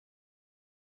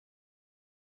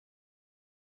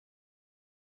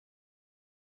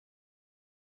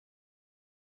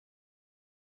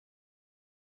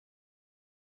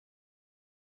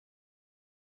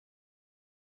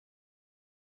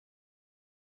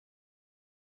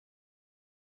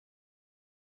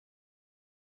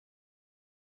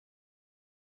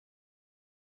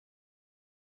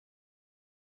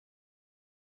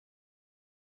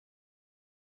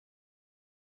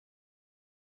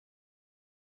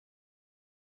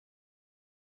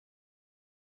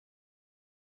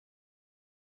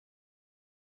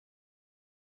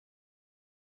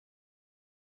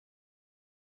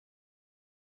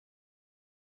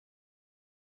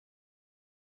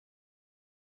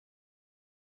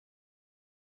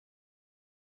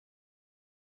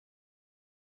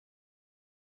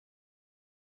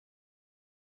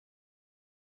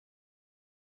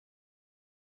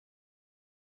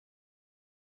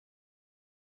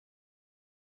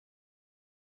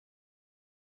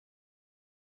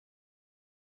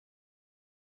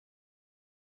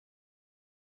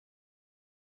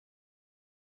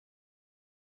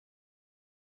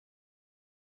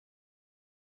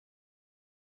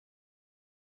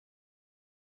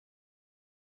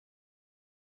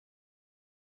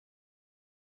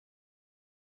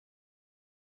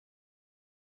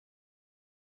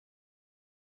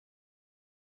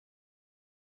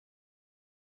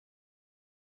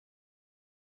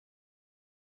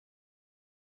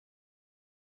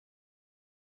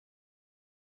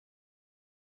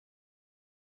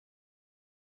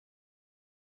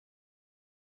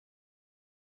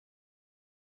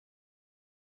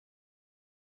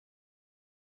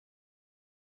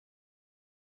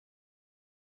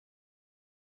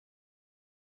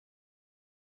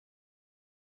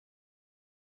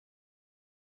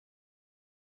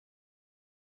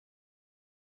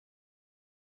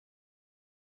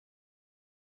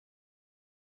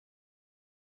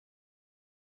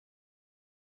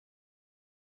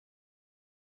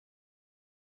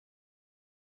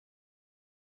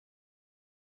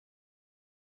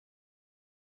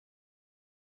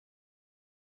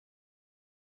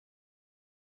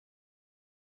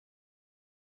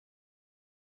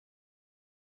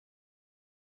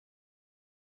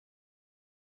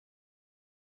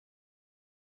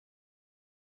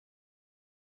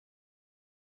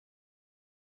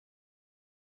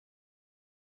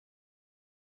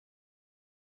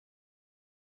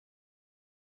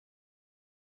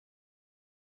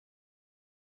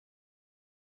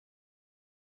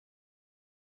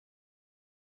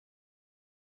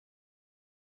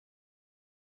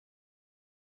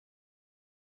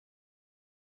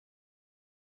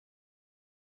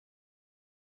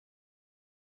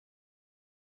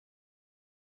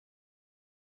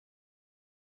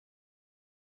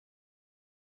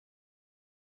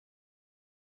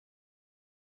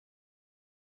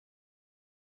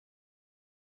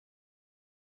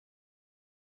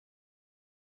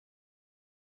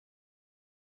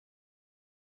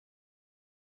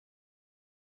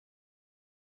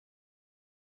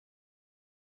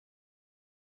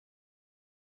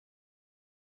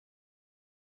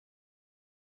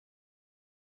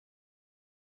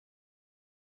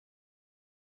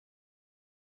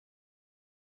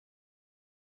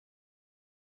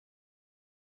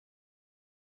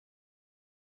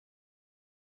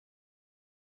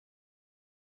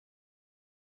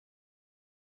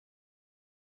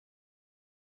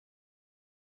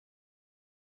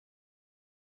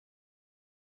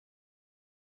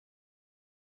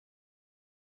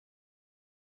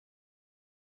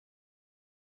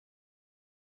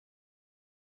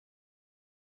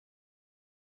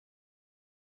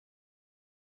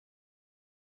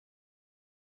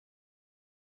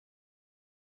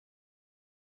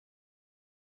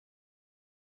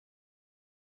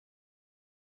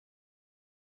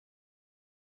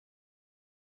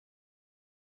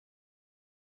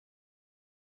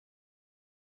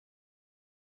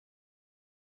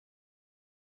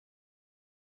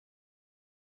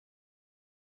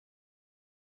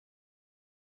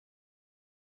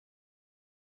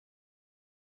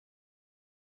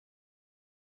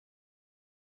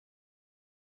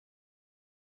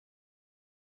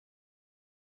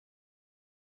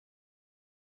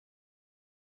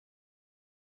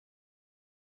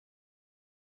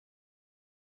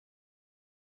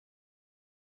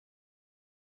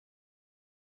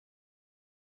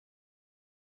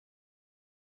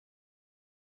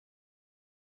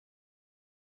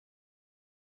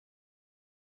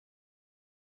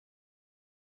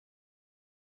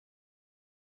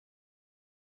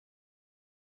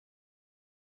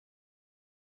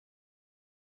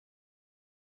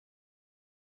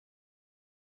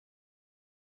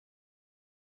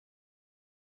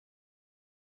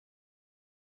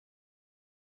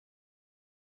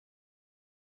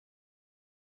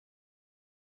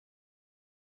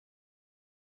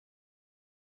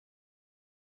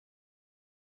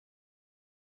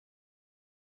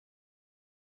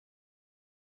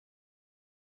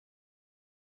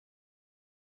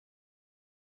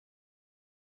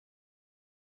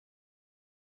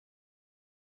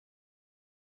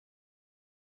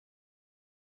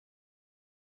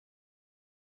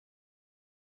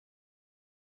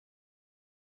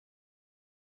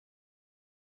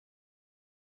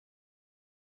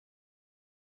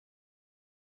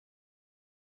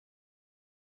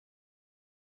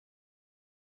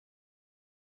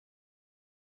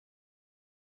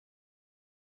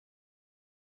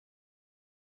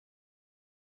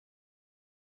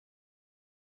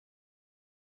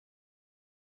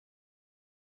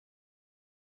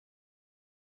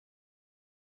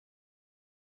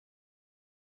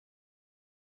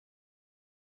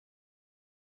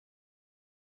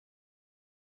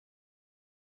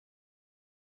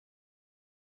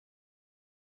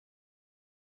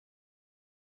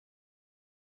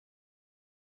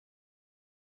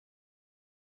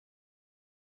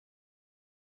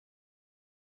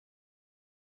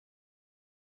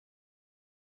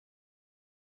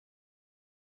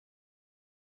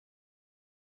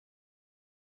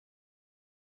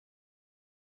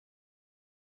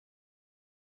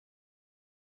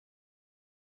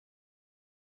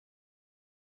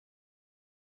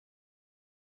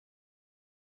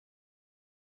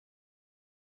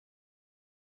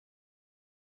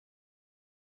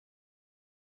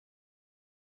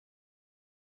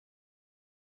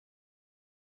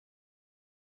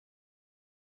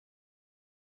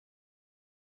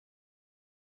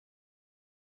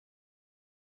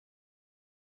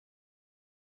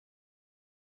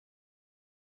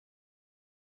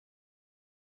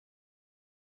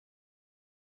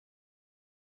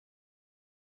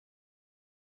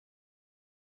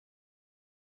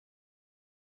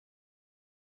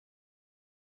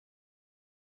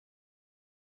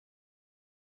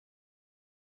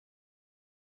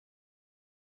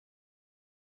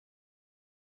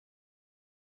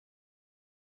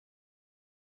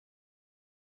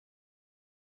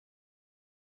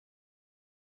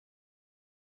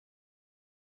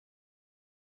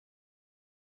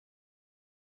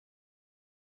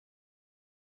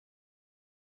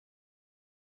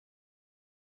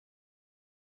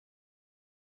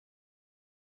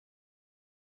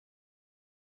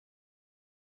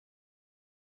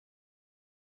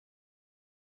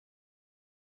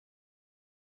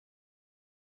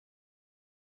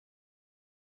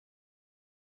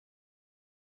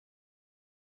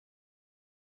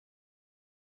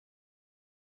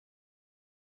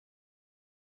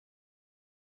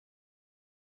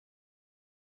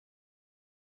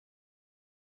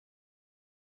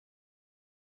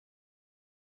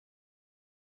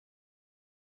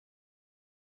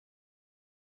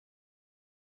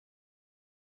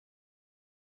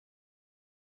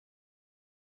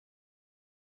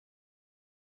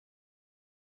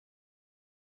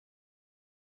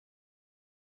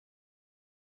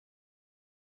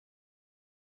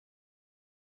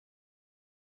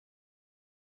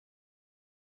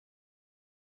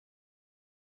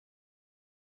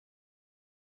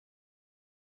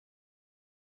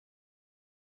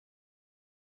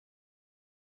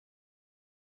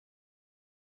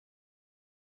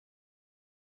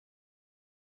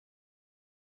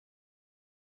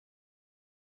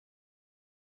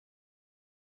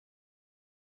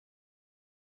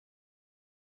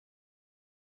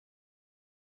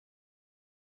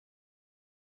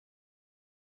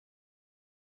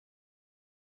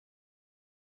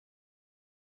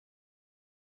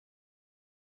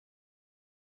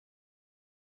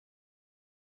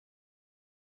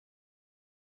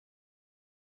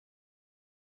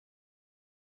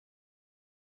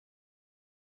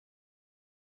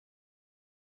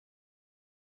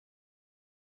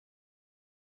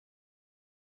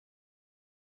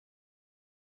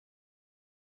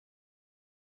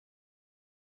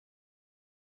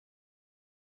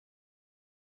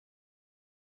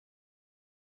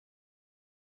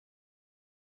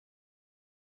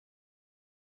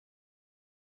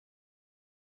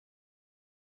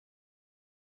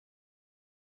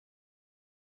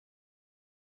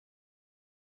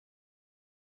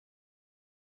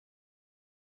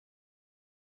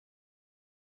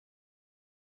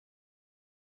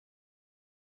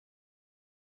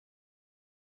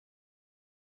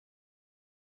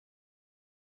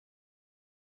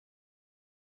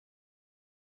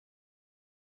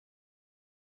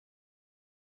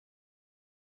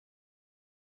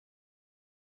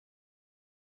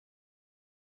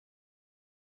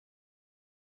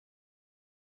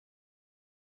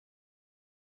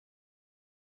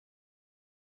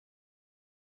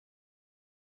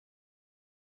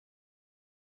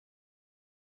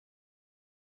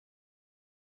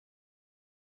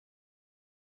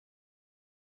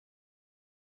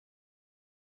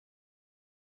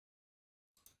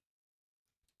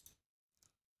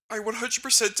I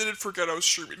 100% didn't forget I was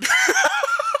streaming.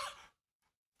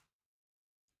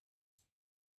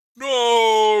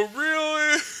 No,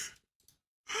 really?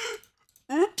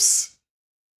 Oops.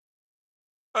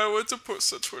 I went to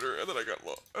post on Twitter and then I got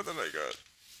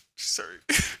sorry.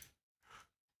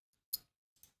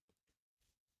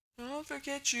 Don't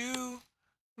forget you.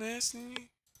 Listen,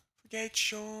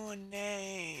 forget your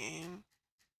name.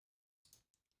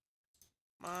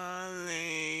 My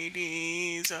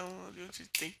ladies, I want you to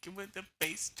think with the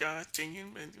bass start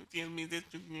singing, but you give me the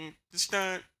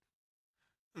start.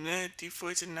 I'm ready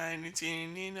for tonight, it's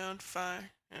in on fire.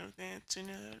 I'm dancing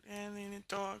and in the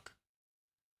dark.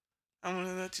 I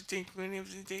wanna let you think whenever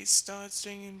the day starts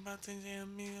singing about the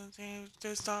damn meal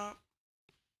to stop.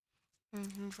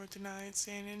 For tonight,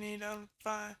 standing it on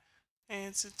fire.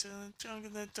 Answer to the junk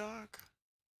in the dark.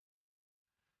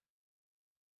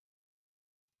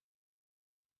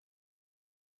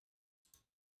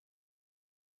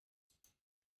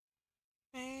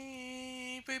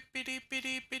 Hey, bippity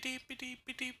bitty bitty bitty bitty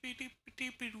bitty bitty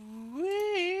bitty wee.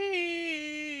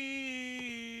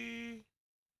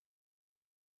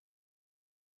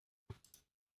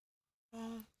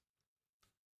 Oh.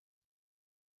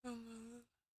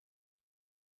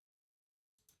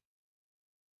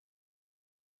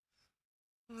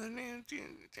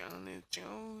 Down the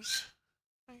Joes.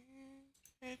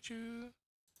 At you.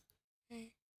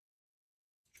 Hey,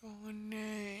 your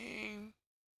name.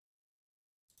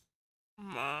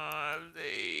 My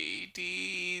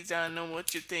ladies, I know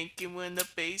what you're thinking when the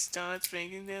bass starts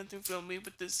ringing down to fill me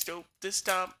with the scope to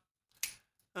stop.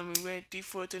 I'm ready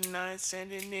for tonight,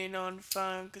 sending it on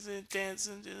fire, cause it's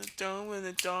dancing to the dawn in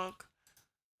the dark.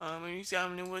 You tell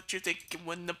me what you're thinking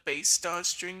when the bass starts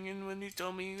stringing, when you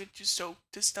told me with your soap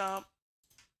to stop.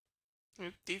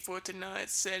 Ready for tonight,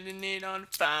 setting it on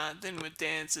fire, then we're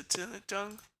dancing to the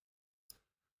tongue.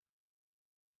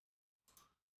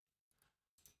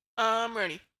 I'm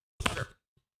ready. Okay.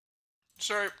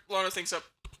 Sorry, a lot of things up.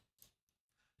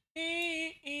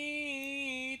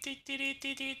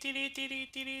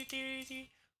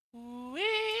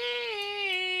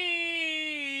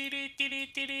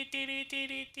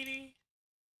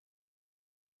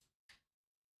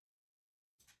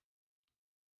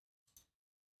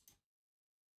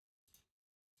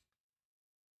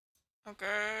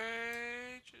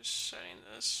 Okay, just setting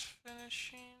this,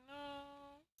 finishing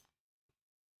up.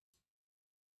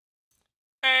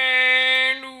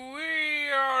 And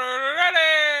we are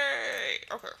ready!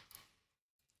 Okay.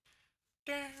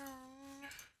 Down.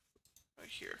 Right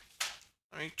here.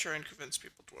 Let me try and convince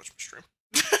people to watch my stream.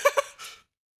 I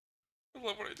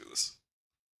love when I do this.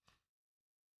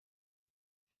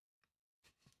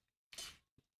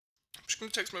 I'm just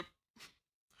gonna text my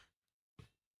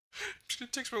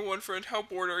one friend, how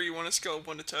bored are you on a scale of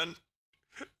 1 to 10?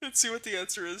 And see what the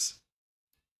answer is.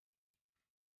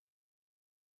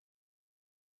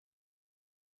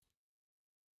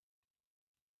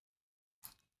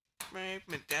 Right,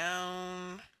 me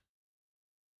down.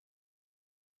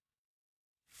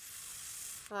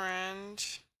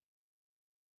 Friend.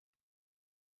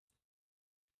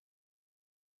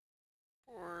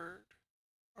 Bored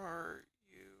are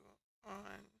you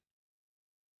on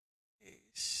a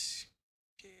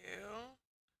scale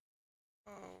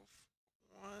of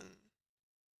 1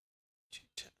 to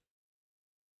 10?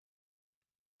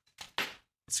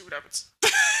 Let's see what happens.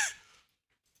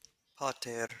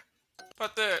 Pater.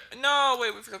 But no,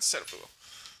 wait, we forgot to set up Google.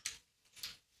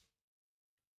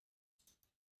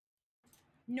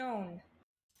 Known.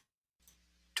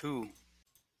 2.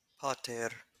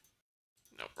 Pater.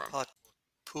 No, wrong.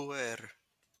 Puer.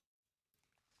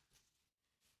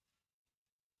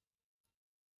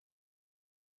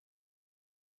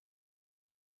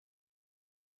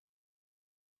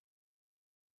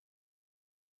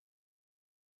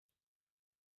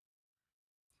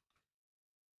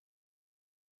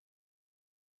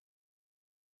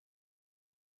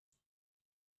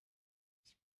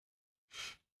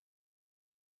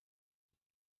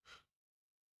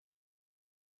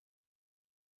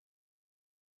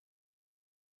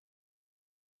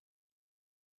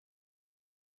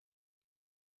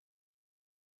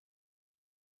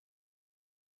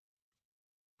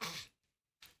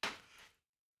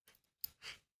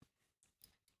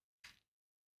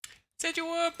 Said you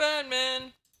were a bad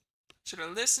man. Should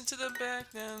have listened to the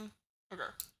back then. Okay.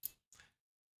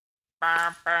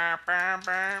 Bam, bam, bam,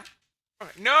 bam.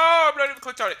 Okay. No, I'm not even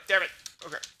clicked on it. Damn it.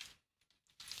 Okay.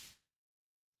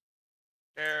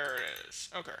 There it is.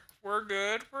 Okay. We're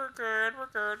good. We're good.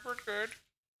 We're good. We're good.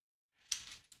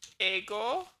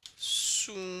 Ego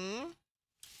sum.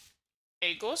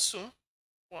 Ego sum.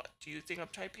 What? Do you think I'm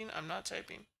typing? I'm not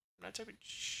typing. I'm not typing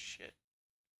shit.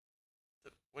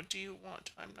 What do you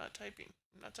want? I'm not typing.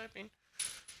 I'm not typing.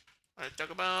 I want to talk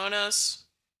about us.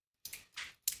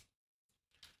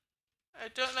 I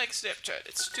don't like Snapchat.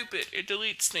 It's stupid. It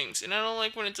deletes things. And I don't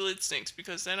like when it deletes things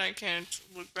because then I can't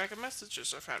look back at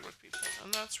messages I've had with people.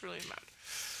 And that's really mad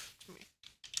to me.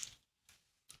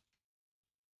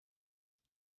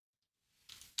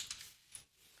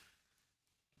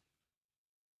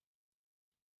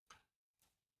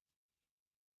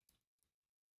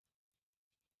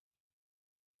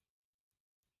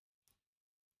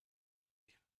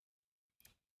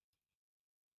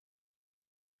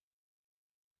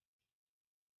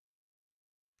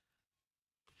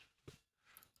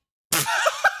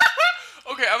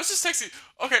 Okay, I was just texting.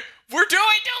 Okay, we're doing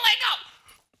Duolingo!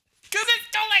 Because it's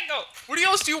Duolingo! What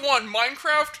else do you want?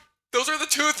 Minecraft? Those are the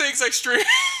two things I stream.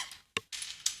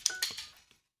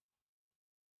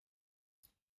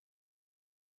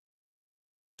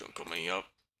 Don't call me up.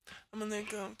 I'm gonna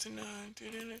go tonight.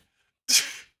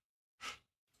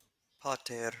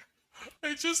 Pater.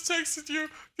 I just texted you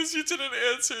because you didn't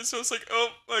answer, so I was like, oh,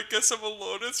 I guess I'm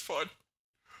alone. It's fun.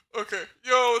 Okay,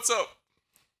 yo, what's up?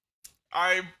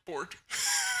 I'm bored.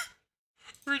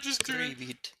 We're just doing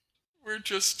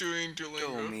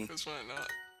Duolingo, because why not?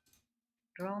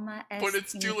 Roma est But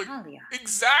it's in Duolingo. Italia.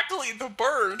 Exactly, the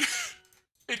bird.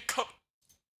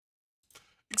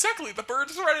 Exactly, the bird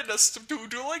threatened us to do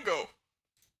Duolingo.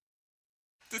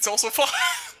 It's also fun.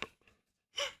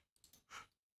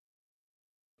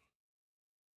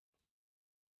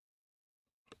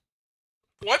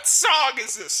 What song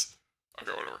is this?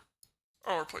 Okay, whatever.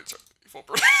 Oh, we're playing Evil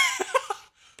Bird.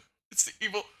 It's the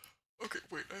evil. Okay,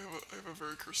 wait. I have a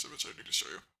very cursed image I need to show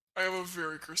you. I have a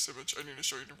very cursed image I need to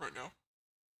show you right now.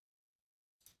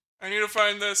 I need to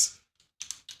find this.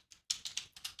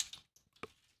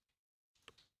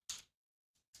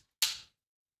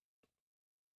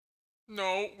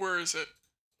 No, where is it?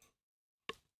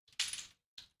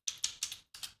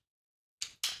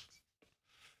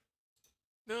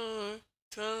 No,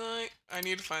 tonight. I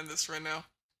need to find this right now.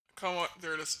 Come on,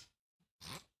 there it is.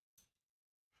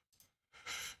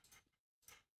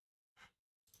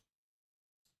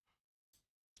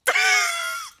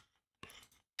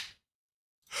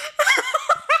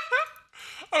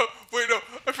 Oh, wait, no.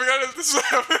 I forgot if this was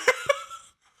happening.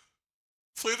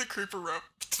 Play the creeper rap.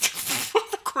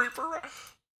 The creeper rap.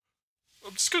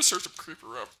 I'm just gonna search up creeper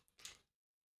rap.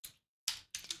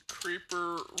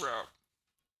 Creeper rap.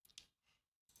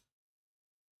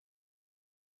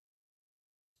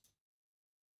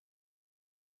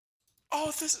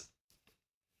 Oh, this.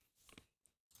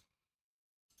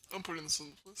 I'm putting this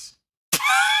in this.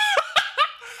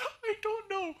 I don't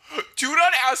know. Do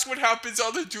not ask what happens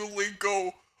on the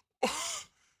Duolingo.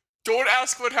 Don't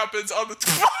ask what happens on the.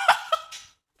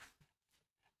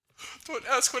 Don't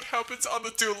ask what happens on the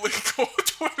Duolingo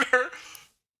Twitter.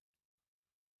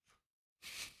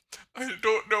 I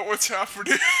don't know what's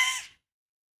happening.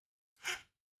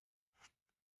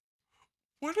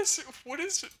 What is it? What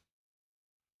is it?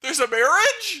 There's a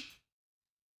marriage?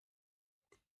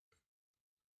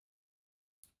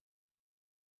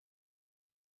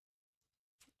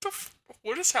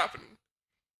 What is happening?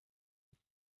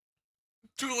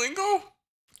 Duolingo?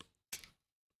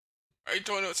 I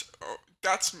don't know. Oh,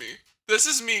 that's me. This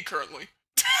is me currently.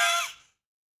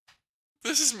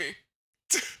 This is me.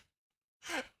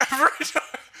 Every time.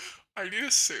 I need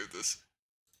to save this.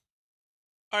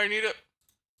 I need to.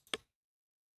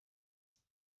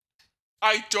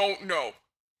 I don't know.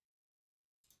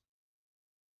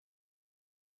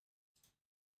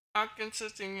 I'm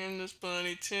consisting in this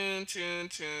bunny. Tune.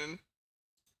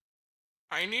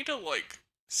 I need to, like,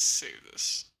 save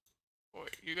this.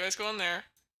 Wait, you guys go in there.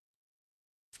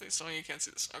 Please tell me you can't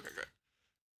see this. Okay, good.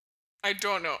 I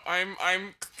don't know.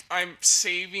 I'm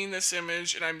saving this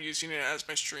image and I'm using it as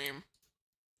my stream.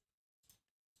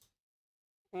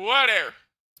 Whatever.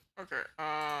 Okay,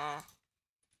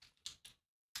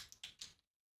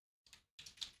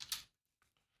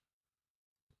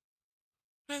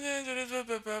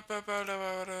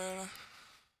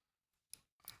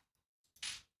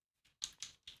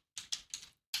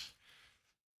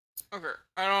 okay,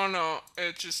 I don't know.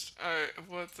 It just,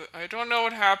 I don't know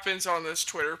what happens on this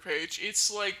Twitter page. It's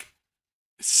like,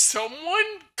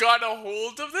 someone got a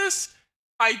hold of this.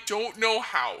 I don't know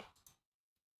how.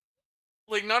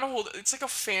 Like, not a hold, it's like a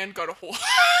fan got a hold.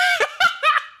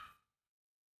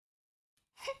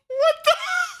 What the?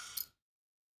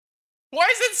 Why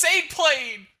is it saying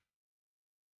played?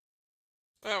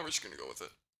 Oh, we're just gonna go with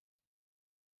it.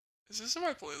 Is this in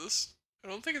my playlist? I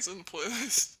don't think it's in the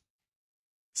playlist.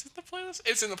 Is it the playlist?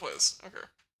 It's in the playlist. Okay.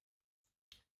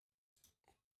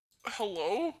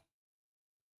 Hello?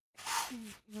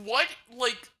 What?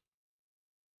 Like...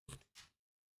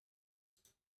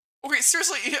 Okay,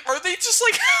 seriously, are they just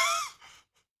like...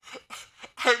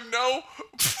 I'm no...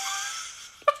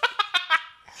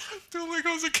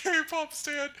 Duolingo's a K-pop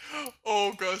stand.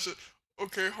 Oh gosh.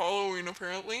 Okay, Halloween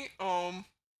apparently. What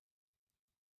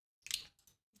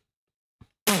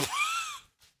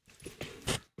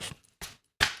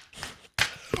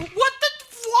the...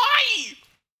 Why?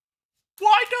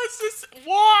 Why does this...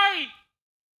 Why?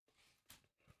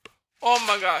 Oh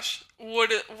my gosh.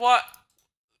 What?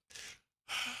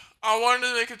 I wanted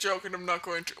to make a joke and I'm not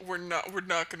going to. We're not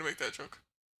going to make that joke.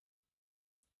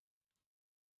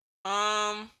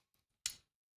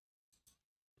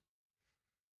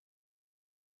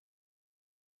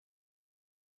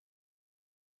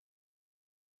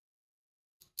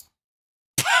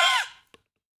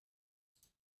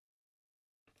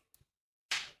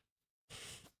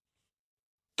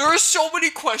 There are so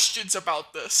many questions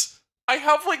about this. I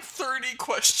have like 30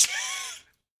 questions.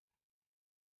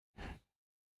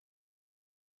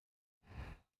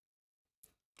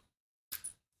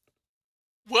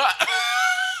 What?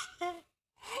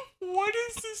 What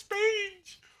is this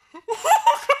page?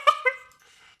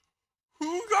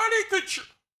 Who got a control?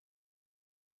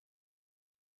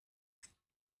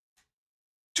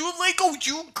 Duolingo,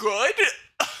 you good?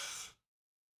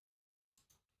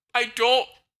 I don't.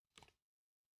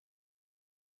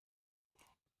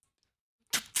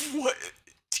 What?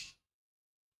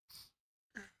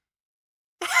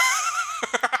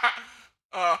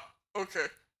 Okay.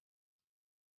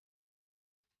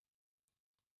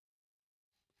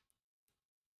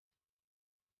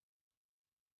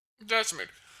 That's me.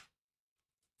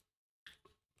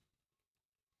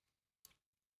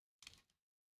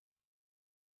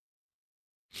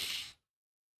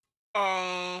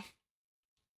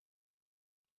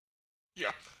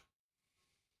 Yeah.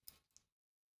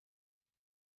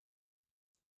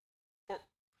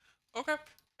 Okay.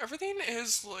 Everything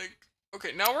is like...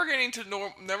 Okay, now we're getting to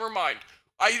norm... Never mind.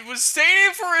 I was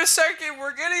stating for a second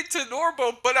we're getting to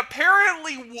normal, but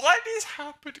apparently what is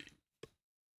happening?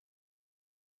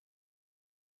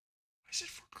 I said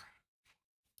for crap.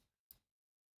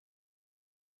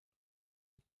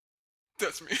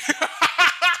 That's me.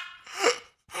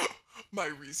 My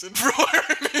reason for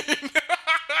learning.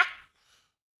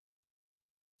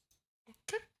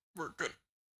 Okay, we're good.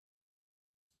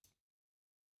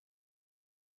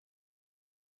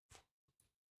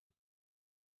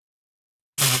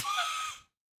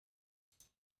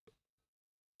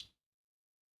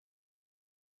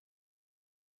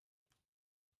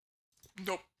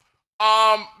 Nope.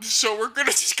 So we're gonna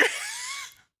just go.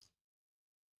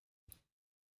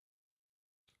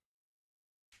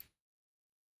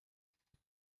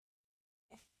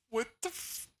 What the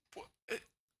what?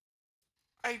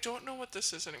 I don't know what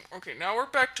this is anymore. Okay, now we're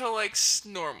back to like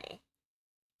normal.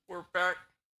 We're back.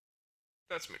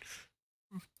 That's me.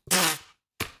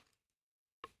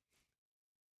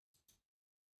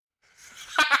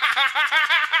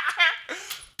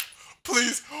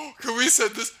 Please, can we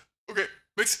send this? Okay,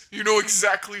 Mix, you know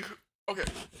exactly who... Okay.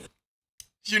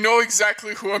 You know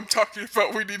exactly who I'm talking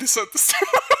about. We need to send this to.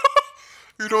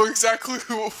 You know exactly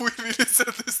who we need to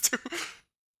send this to.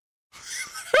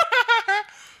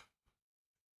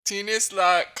 Tienes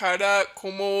la cara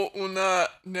como una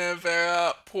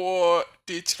nevera por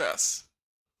detrás.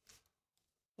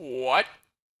 What?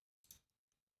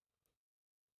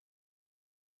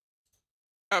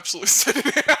 Absolutely said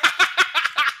it.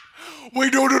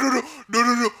 Wait,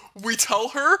 no. We tell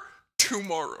her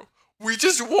tomorrow. We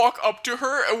just walk up to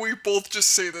her and we both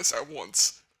just say this at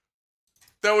once.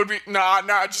 That would be... Nah,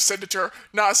 just send it to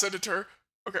her. Send it to her.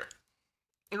 Okay.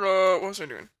 What was I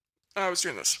doing? I was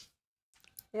doing this.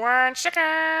 1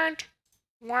 second.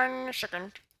 1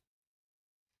 second.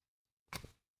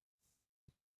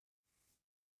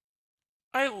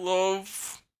 I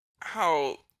love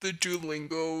how the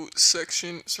Duolingo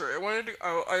section... Sorry,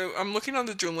 I'm looking on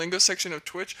the Duolingo section of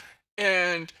Twitch,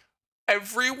 and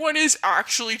everyone is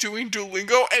actually doing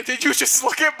Duolingo, and then you just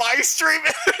look at my stream,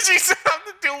 and you just have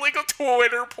the Duolingo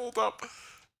Twitter pulled up.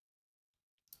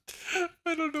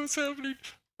 I don't know what's happening.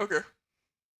 Okay.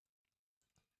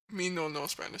 Me no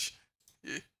Spanish.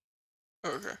 Yeah.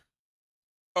 Okay.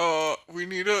 We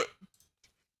need a...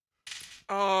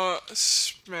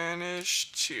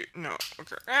 Spanish to... No,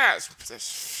 okay. It's the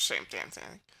same damn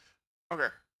thing. Okay.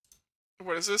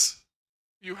 What is this?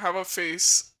 You have a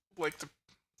face like the...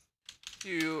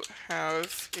 You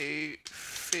have a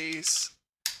face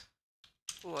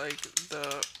like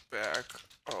the back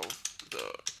of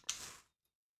the...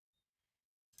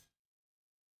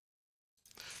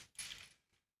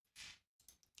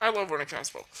 I love when I can't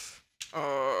spell.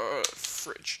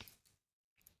 Fridge.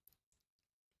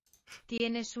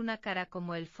 Tienes una cara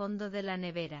como el fondo de la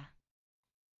nevera.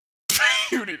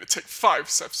 You need to take 5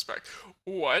 steps back.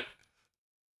 What?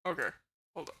 Okay,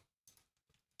 hold on.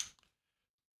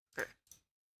 Okay.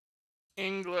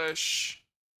 English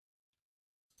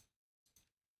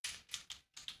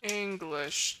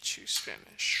to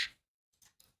Spanish.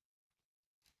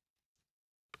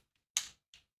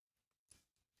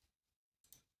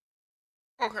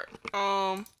 Okay,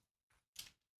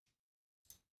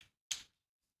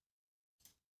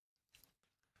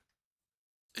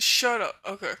 shut up,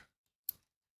 okay.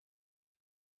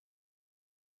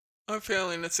 I'm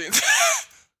failing at seeing that.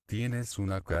 Tienes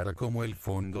una cara como el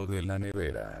fondo de la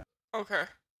nevera. Okay.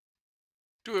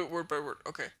 Do it word by word,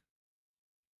 okay.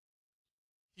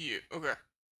 You, okay.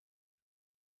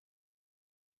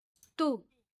 Tú.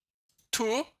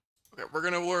 Two? Okay, we're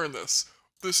gonna learn this.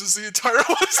 This is the entire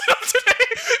lesson of today,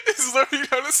 is learning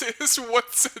how to say this one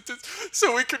sentence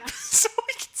so we can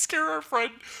scare our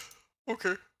friend.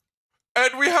 Okay.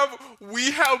 And we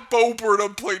have Bo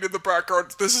Burnham playing in the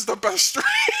background. This is the best stream.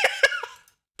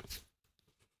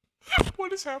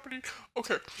 What is happening?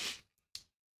 Okay.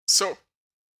 So,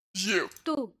 you.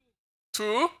 Tú.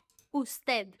 Tú.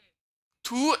 Usted.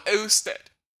 Tú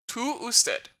usted. Tú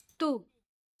usted. Tú.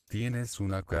 Tienes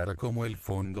una cara como el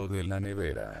fondo de la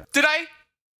nevera. Did I?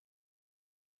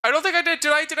 I don't think I did.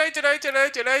 Did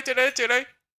I?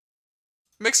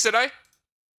 Mix, did I?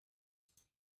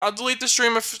 I'll delete the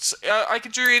stream if I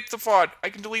can delete the VOD. I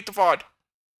can delete the VOD.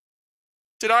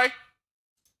 Did I?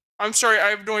 I'm sorry, I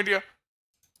have no idea.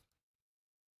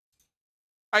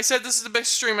 I said this is the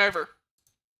best stream ever.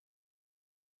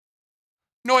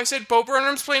 No, I said Bo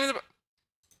Burnham's playing in the...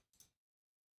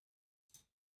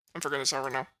 I'm forgetting this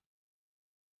over now.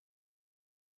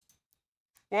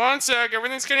 One sec,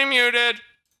 everything's getting muted.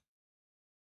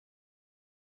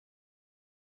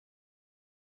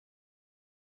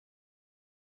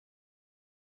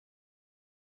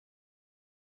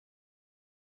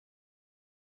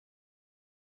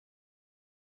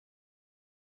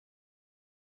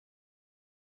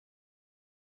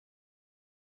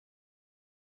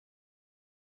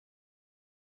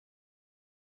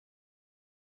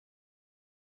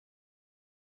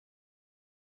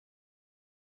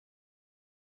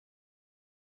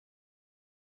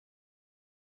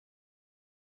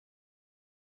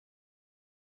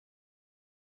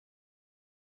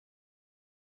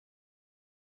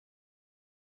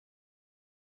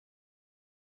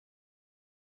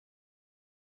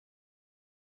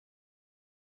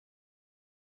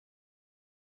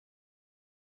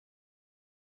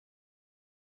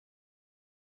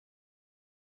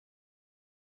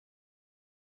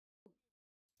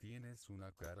 Tienes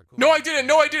una cara como... No, I didn't.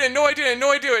 No, I didn't. No, I didn't.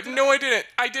 No, I didn't. No, I didn't.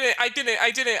 I didn't. I didn't.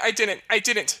 I didn't. I didn't. I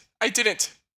didn't. I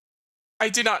didn't. I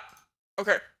did not.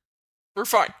 Okay. We're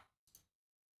fine.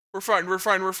 We're fine. We're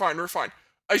fine. We're fine. We're fine.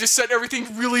 I just said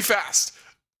everything really fast.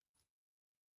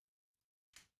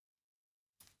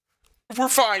 We're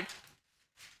fine.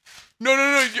 No,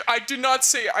 no, no. I did not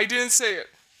say it. I didn't say it.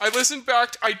 I listened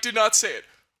back. I did not say it.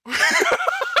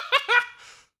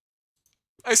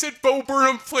 I said Bo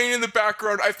Burnham playing in the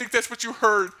background. I think that's what you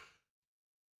heard.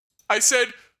 I said,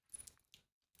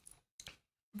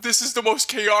 this is the most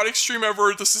chaotic stream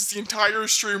ever. This is the entire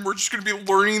stream. We're just going to be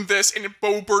learning this, and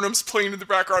Bo Burnham's playing in the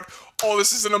background. Oh,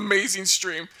 this is an amazing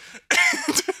stream.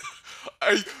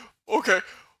 Okay.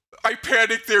 I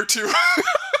panicked there too.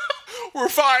 We're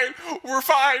fine. We're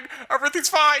fine. Everything's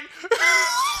fine.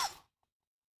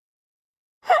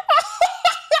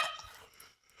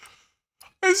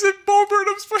 I said Bo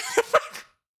Burnham's playing in the background.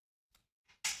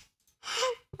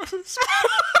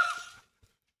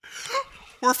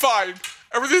 We're fine.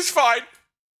 Everything's fine.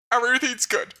 Everything's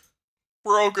good.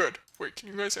 We're all good. Wait, can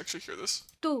you guys actually hear this?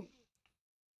 Tú.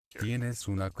 Tienes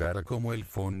una cara como el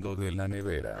fondo de la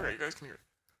nevera. Alright, you guys can hear it.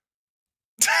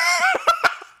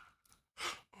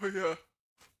 Oh yeah.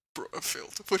 Bro, I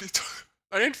failed. What are you talking?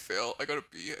 I didn't fail. I got a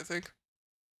B, I think.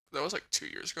 That was like 2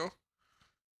 years ago.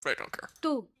 But I don't care.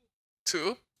 Tú.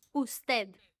 Two?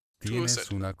 Usted. Tienes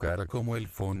usted. una cara como el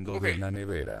fondo Okay. de la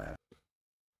nevera.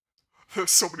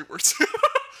 So many words.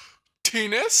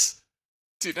 Tienes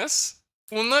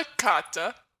una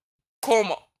carta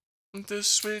como the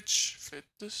switch fit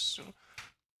this.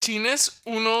 Tienes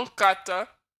una carta.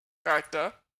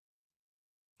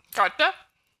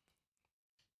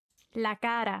 La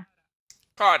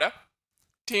cara.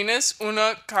 Tienes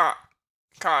una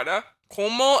cara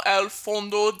como el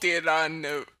fondo de la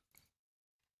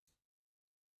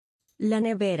La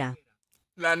nevera.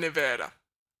 nevera.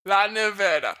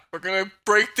 We're gonna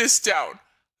break this down.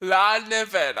 La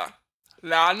nevera.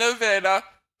 La nevera,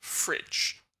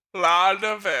 fridge. La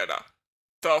nevera,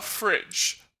 the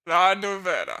fridge. La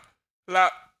nevera. La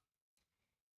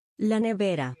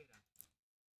nevera.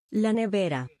 La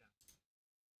nevera.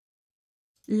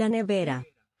 La nevera.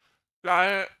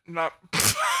 La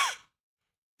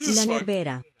This La is fun.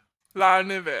 nevera. La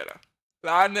nevera.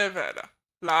 La nevera.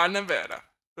 La nevera.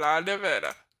 La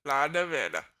nevera. La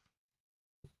nevera.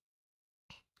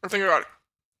 I think I got it.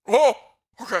 Oh!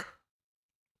 Okay.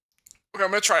 Okay,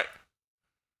 I'm gonna try it.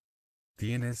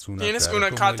 Tienes una Tienes cara una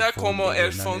como carta el como fondo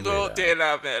el de la fondo nevera. de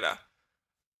la nevera.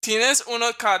 Tienes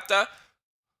una carta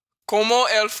como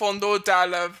el fondo de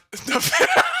la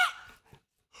nevera.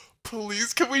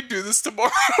 Please, can we do this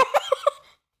tomorrow?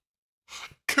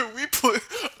 Can we play?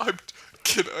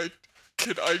 Can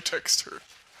I text her?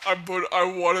 I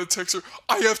want to text her.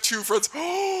 I have two friends.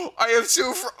 I have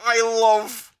two. I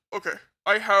love. Okay.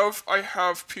 I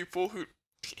have people who.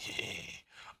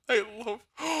 I love.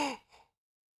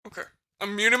 Okay.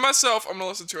 I'm muting myself. I'm gonna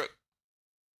listen to it.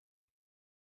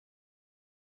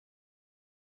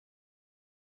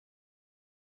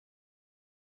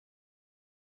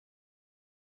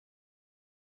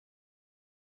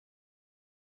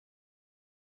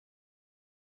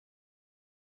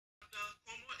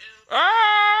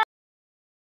 Ah!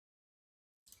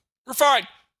 We're fine.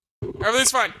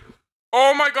 Everything's fine.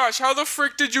 Oh my gosh, how the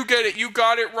frick did you get it? You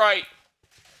got it right.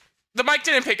 The mic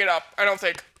didn't pick it up, I don't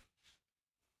think.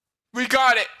 We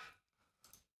got it.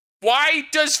 Why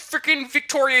does freaking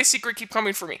Victoria's Secret keep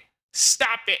coming for me?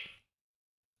 Stop it.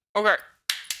 Okay.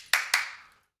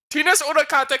 Tienes una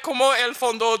carta como el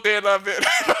fondo de la vera.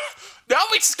 Now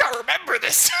we just gotta remember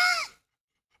this.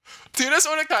 Tienes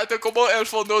una carta como el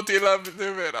fondo de la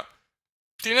nevera.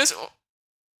 Tienes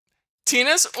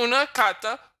una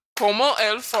carta como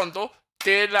el fondo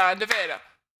de la nevera.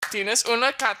 Tienes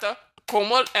una carta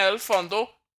como el fondo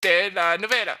de la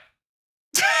nevera.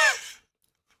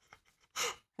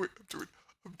 Wait,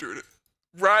 I'm doing it.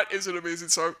 Rat is an amazing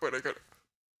song, but I got it.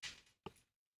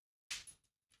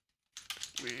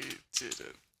 We did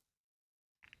it.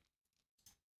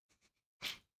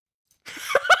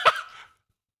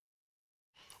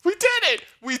 We did it!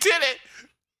 We did it!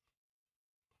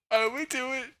 We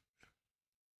do it.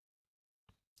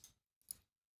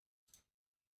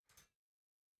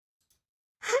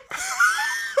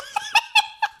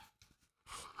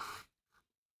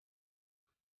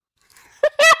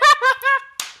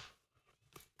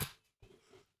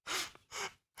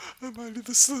 I'm out of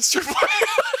this list of my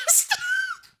list.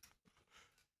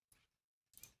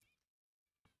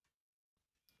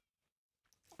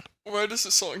 Why does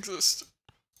this song exist?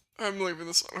 I'm leaving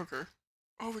this on. Okay.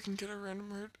 Oh, we can get a random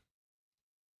word.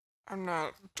 I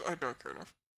don't care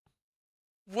enough.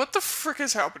 What the frick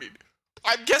is happening?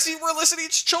 I'm guessing we're listening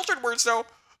to children words now.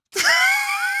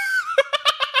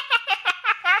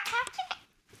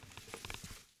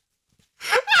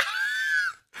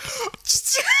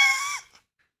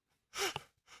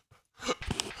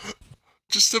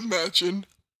 Just imagine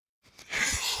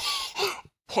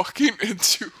walking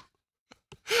into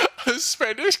a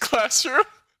Spanish classroom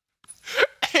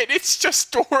and it's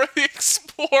just Dora the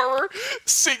Explorer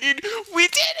singing, "We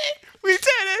did it! We did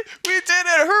it! We did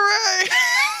it! Hooray!"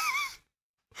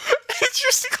 It's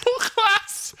your single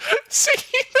class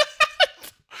singing that.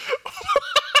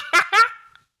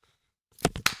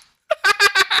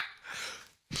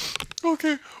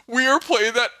 Okay, we are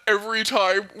playing that every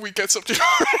time we get something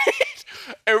right.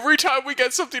 Every time we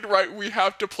get something right, we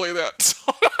have to play that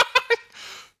song.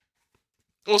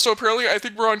 Also, apparently, I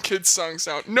think we're on kids' songs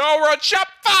now. No, we're on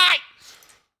Shopify!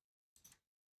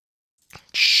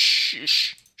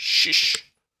 Shish. Shish.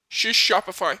 Shish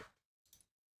Shopify.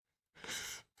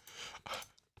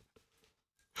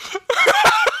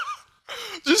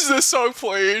 Just this song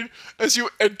playing as you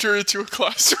enter into a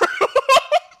classroom.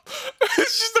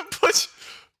 It's just a bunch.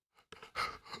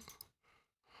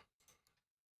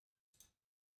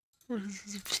 What is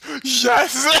this?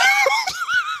 Yes!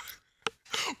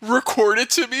 Record it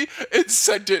to me and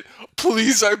send it.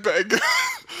 Please, I beg.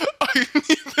 I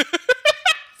need this.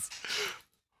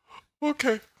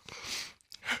 Okay.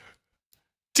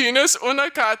 Tienes una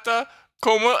carta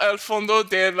como el fondo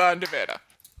de la nevera.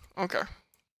 Okay.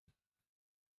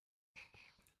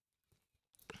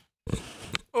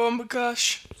 Oh my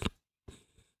gosh.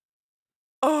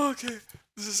 Oh, okay.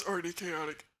 This is already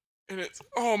chaotic. And it's,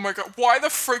 oh my god. Why the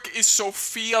frick is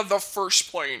Sophia the first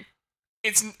plane?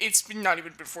 It's been not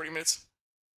even been 40 minutes.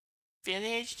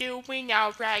 Village doing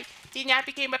alright. Then I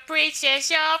became a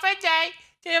princess overnight.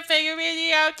 Then I figured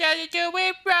it out how to do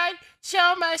it right.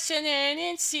 Show my son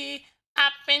and see.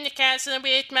 Up in the castle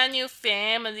with my new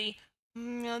family.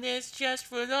 No, that's just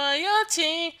for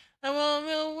loyalty. I won't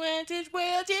ruin it.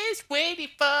 Well, just waiting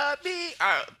for me.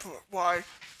 Why?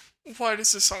 Why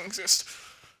does this song exist?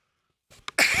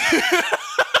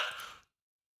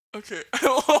 Okay, I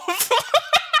love.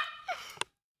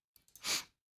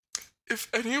 If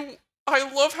any, I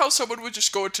love how someone would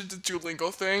just go into the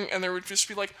Duolingo thing and there would just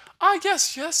be like,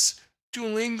 yes,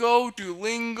 Duolingo,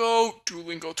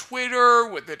 Twitter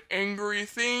with an angry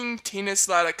thing. Tienes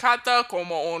la carta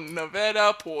como una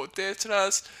vera por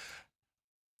detrás.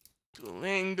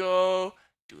 Duolingo.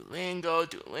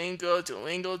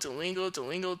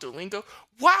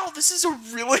 Wow, this is a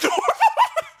really normal.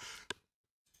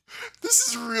 This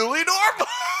is really normal.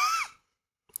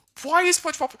 Why is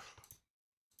SpongeBob?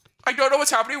 I don't know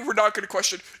what's happening. We're not going to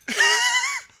question.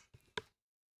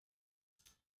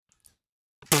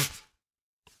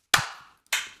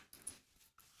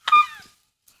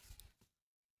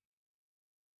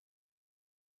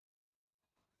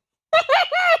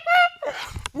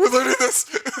 We're learning this.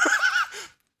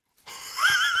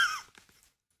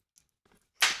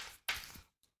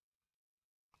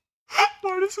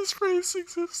 Why does this phrase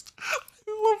exist? I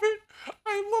love it.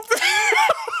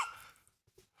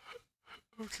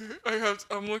 Okay,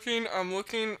 I'm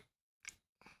looking.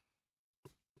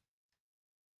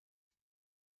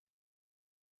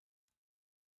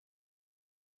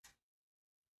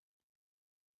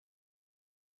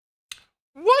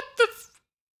 What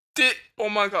the oh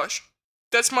my gosh.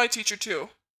 That's my teacher too.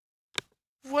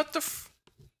 What the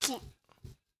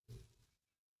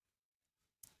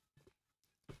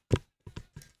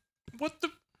what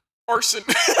the arson?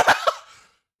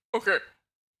 Okay.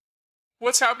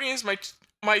 What's happening is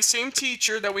my same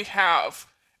teacher that we have.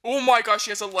 Oh my gosh,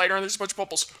 he has a lighter and there's a bunch of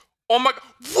bubbles. Oh my,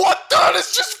 what? That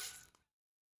is just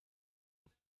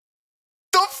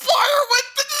the fire went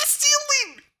to the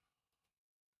ceiling.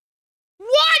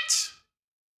 What?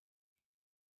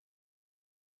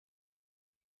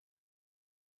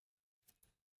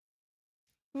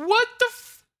 What the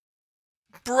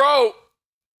bro?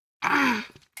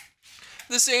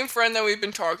 The same friend that we've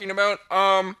been talking about.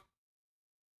 I'm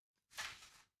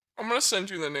gonna send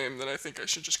you the name that I think I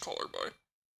should just call her by.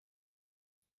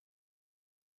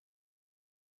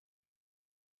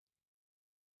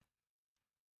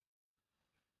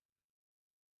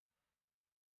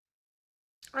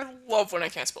 I love when I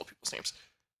can't spell people's names.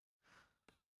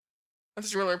 That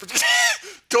doesn't really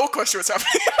don't question what's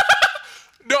happening.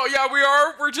 No, yeah, we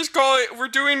are. We're just calling. We're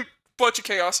doing a bunch of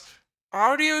chaos.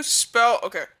 How do you spell?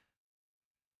 Okay.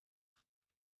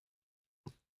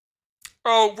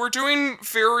 Oh, we're doing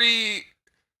very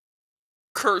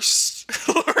cursed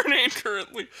learning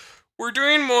currently. We're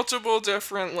doing multiple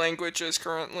different languages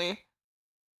currently.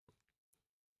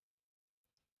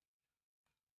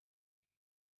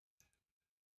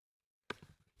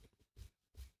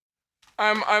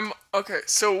 Okay,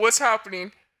 so what's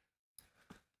happening?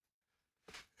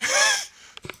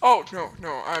 Oh,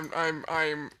 no,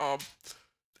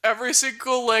 every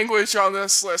single language on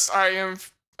this list I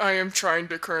am trying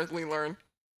to currently learn.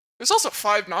 There's also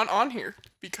 5 not on here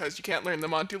because you can't learn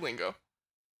them on Duolingo.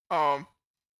 I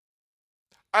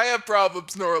have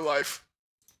problems in our life.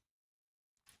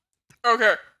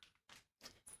 Okay.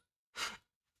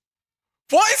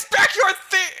 What is backyard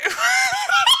thing?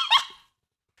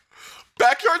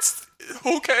 Backyard's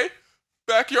okay.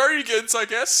 Backyardigans, I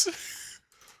guess.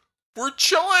 We're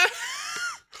chilling.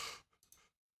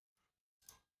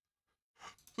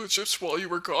 Just while you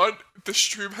were gone, the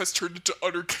stream has turned into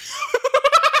utter chaos.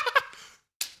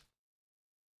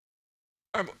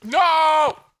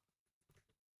 No!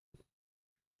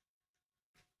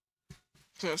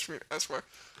 That's why.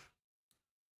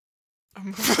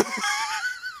 We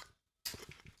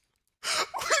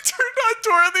turned on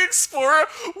Dora the Explorer.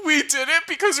 We did it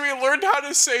because we learned how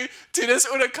to say "Tienes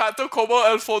una canto como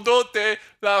el fondo de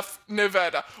la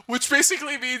nevera," which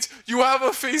basically means you have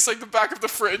a face like the back of the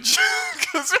fridge.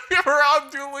 Because we were on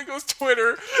Duolingo's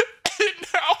Twitter, and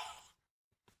now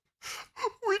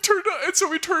we turned on,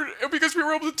 and because we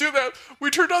were able to do that,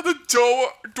 we turned on the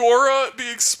Dora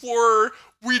the Explorer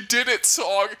 "We Did It"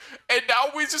 song, and now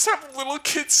we just have little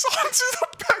kid songs in the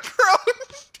background.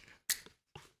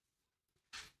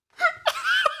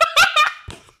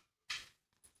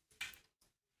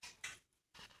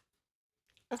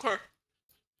 Okay.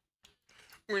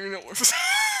 We need to listen.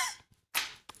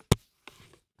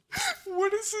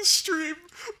 What is this stream?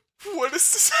 What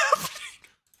is this happening?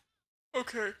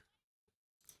 Okay.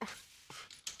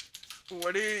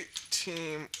 What a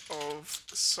team of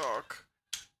suckers.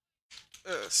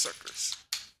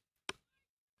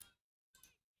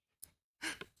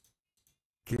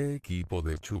 ¿Qué equipo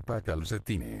de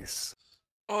chupacalcetines?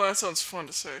 Oh, that sounds fun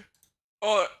to say.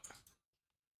 Oh.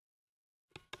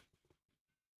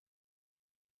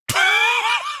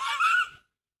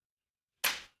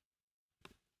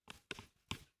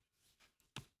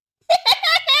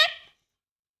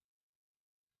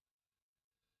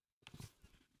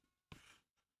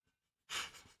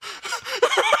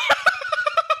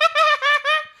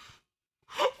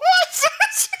 What's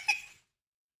that?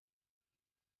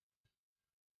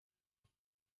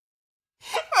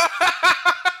 I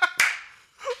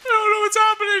don't know what's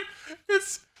happening.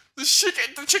 It's the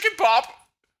chicken pop.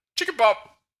 Chicken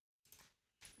pop.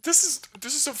 This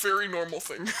is a very normal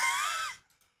thing.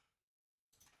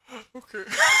 Okay.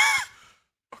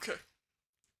 Okay.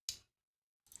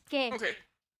 ¿Qué? Okay.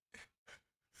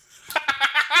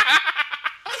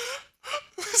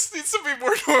 This needs to be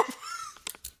more normal.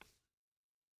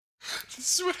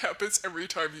 This is what happens every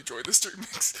time you join the stream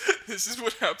mix. This is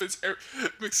what happens.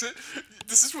 Mix it.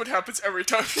 This is what happens every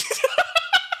time.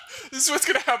 This is what's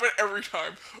gonna happen every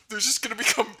time. There's just gonna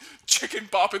become chicken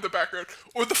bop in the background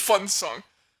or the fun song.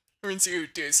 Means you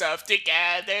do stuff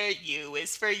together. You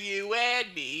is for you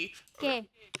and me. ¿Qué?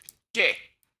 ¿Qué?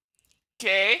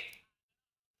 ¿Qué?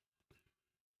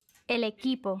 El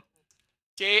equipo.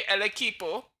 ¿Qué el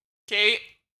equipo? ¿Qué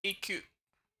equipo?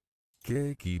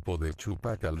 ¿Qué equipo de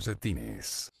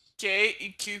chupacalcetines? ¿Qué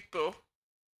equipo?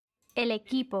 El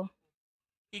equipo.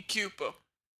 Equipo.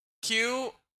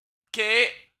 ¿Qué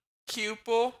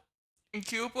equipo?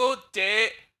 Equipo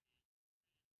de...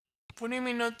 What do you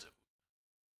mean not...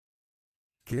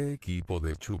 ¿Qué equipo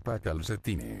de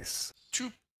chupacalcetines?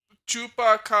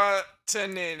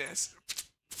 Chupacalcetines.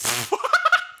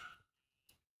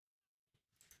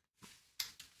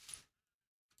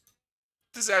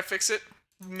 Does that fix it?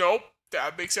 Nope.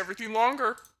 That makes everything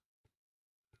longer.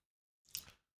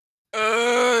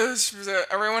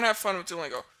 Everyone have fun with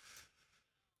Duolingo.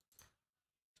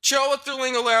 Chill with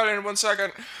Duolingo loud in 1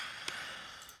 second.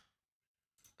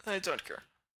 I don't care.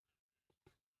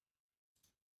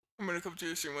 I'm gonna come to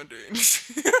you soon one day.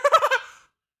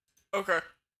 Okay.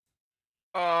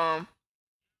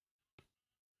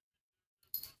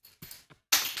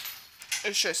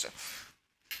 It's just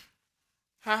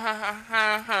ha ha ha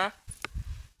ha ha.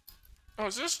 Oh,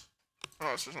 is this?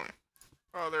 Oh, this is me.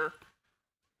 Oh, there.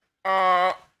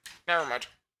 Never mind.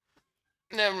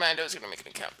 Never mind. I was gonna make an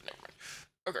account, but never mind.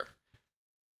 Okay.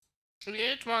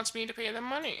 It wants me to pay them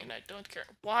money, and I don't care.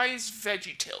 Why is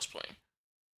VeggieTales playing?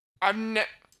 I'm not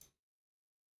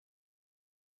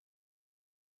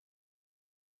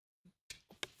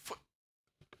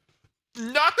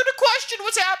gonna question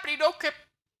what's happening. Okay.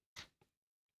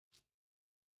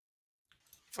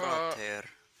 Frater.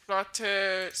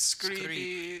 Frater,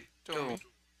 scribi,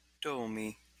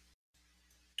 Domi.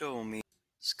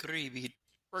 Scribi.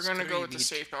 We're gonna go with the Scribit.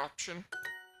 safe option.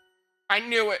 I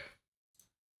knew it.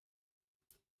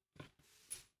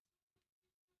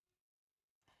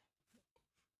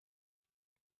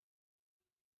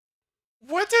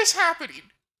 What is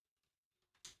happening?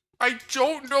 I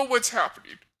don't know what's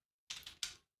happening.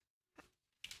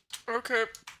 Okay.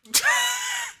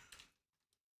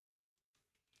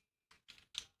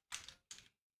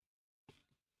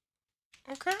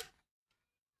 Okay.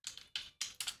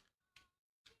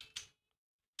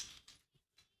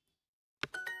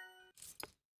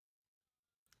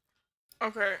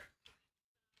 Okay.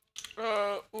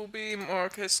 Ubi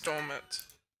Marcus Domet.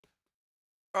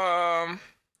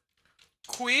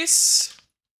 Quiz.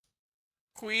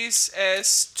 Quiz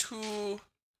S2.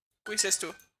 Quiz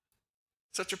S2.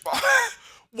 Such a bop.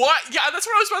 What? Yeah, that's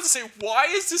what I was about to say. Why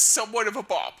is this somewhat of a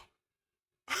bop?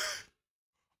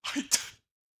 I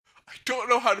don't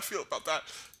know how to feel about that.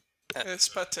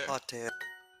 Espate. Pater.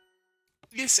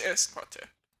 Yes, espate.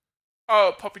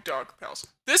 Oh, puppy dog pals.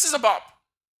 This is a bop.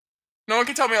 No one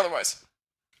can tell me otherwise.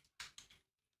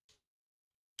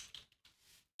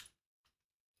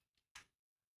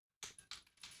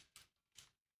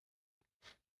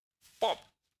 Bob.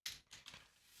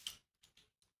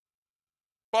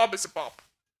 Bob is a bop.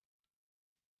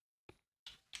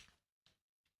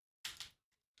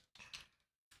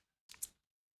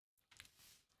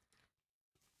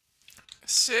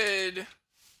 Sid.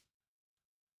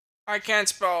 I can't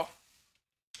spell.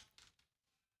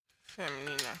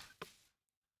 Feminina.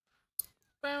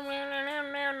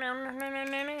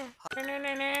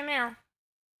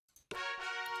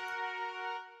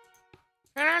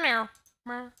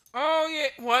 Oh yeah,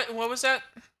 what was that?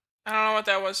 I don't know what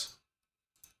that was.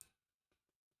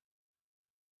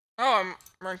 Oh, I'm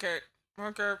Market.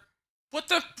 What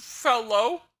the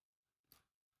fellow?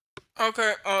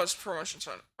 Okay, oh, it's promotion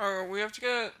sign. Oh, we have to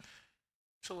get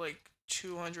to like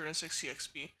 260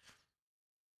 XP.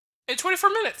 in 24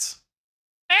 minutes.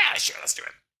 Ah, sure, let's do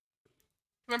it.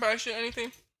 Can I buy shit?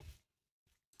 Anything?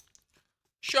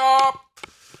 Shop.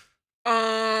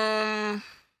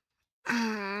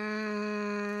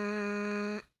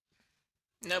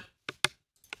 Nope.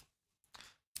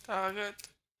 Target.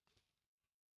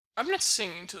 I'm not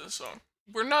singing to the song.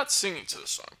 We're not singing to the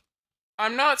song.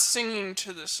 I'm not singing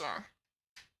to the song.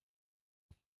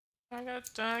 I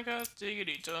got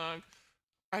diggity dog.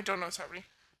 I don't know what's happening.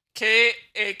 Que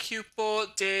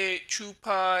equipo de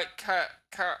chupa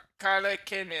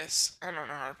calequenes. I don't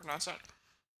know how to pronounce that.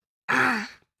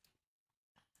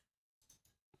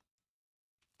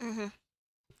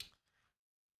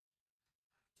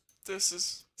 This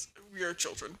is... We are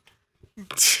children.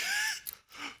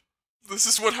 This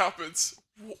is what happens.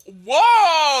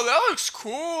 Whoa! That looks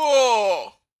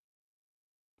cool!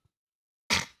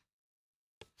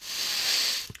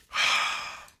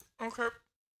 Okay.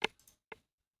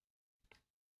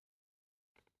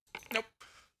 Nope.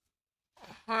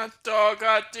 Hot dog,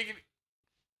 got diggity.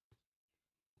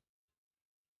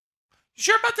 You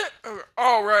sure about that?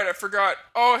 Oh, right, I forgot.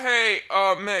 Oh, hey,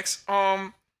 Mix.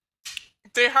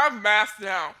 They have math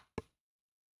now.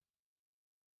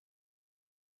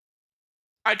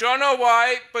 I don't know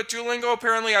why, but Duolingo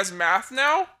apparently has math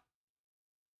now.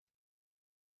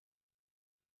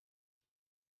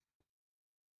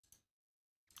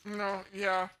 No,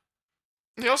 yeah.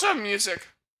 They also have music.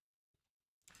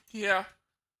 Yeah.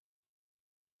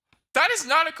 That is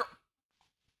not a...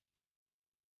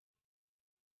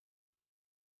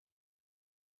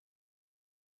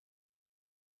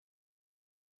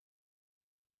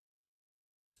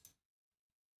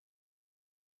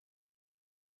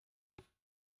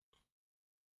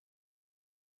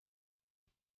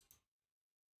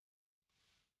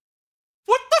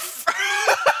 What the f...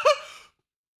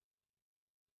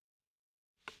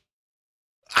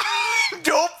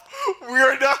 Nope. We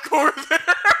are not going there.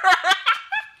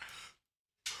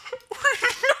 We're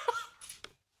not...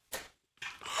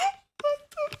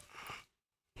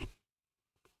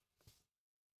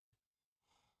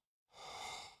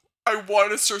 I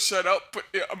want to search that up, but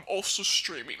yeah, I'm also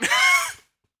streaming.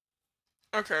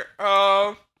 Okay,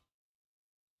 why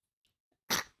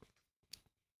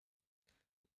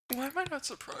am I not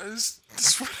surprised?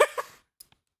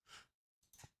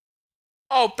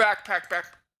 Oh, backpack.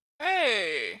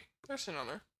 Hey, there's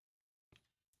another.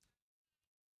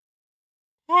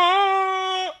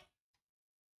 Why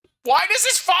does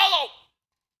this follow?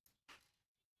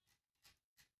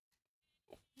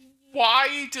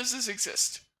 Why does this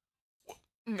exist?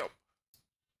 No.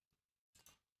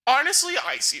 Honestly,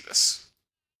 I see this.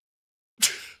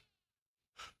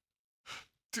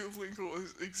 Duolingo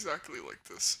is exactly like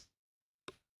this.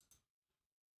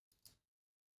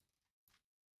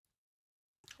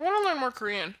 I want to learn more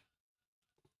Korean.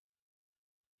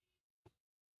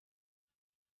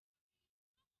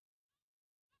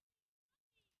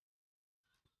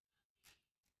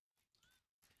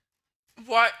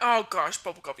 What? Oh gosh,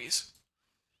 bubble guppies.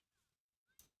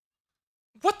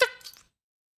 What the?